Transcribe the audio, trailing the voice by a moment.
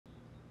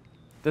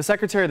The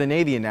Secretary of the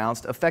Navy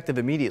announced, effective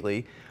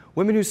immediately,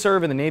 women who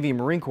serve in the Navy and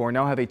Marine Corps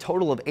now have a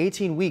total of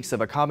 18 weeks of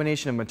a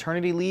combination of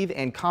maternity leave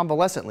and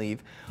convalescent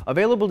leave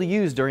available to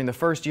use during the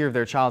first year of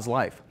their child's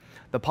life.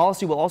 The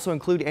policy will also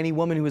include any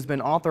woman who has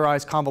been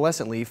authorized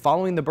convalescent leave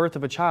following the birth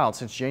of a child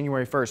since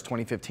January 1,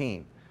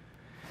 2015.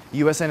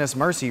 USNS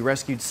Mercy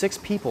rescued 6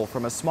 people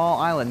from a small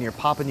island near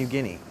Papua New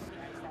Guinea.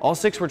 All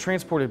 6 were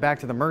transported back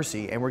to the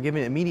Mercy and were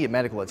given immediate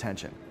medical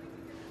attention.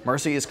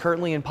 Mercy is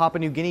currently in Papua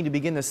New Guinea to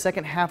begin the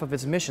second half of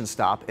its mission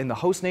stop in the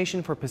host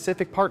nation for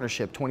Pacific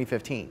Partnership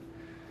 2015.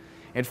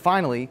 And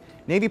finally,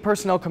 Navy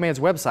Personnel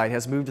Command's website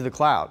has moved to the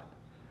cloud.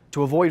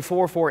 To avoid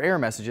 404 error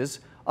messages,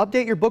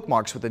 update your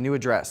bookmarks with the new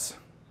address.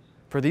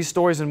 For these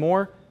stories and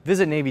more,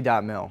 visit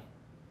Navy.mil.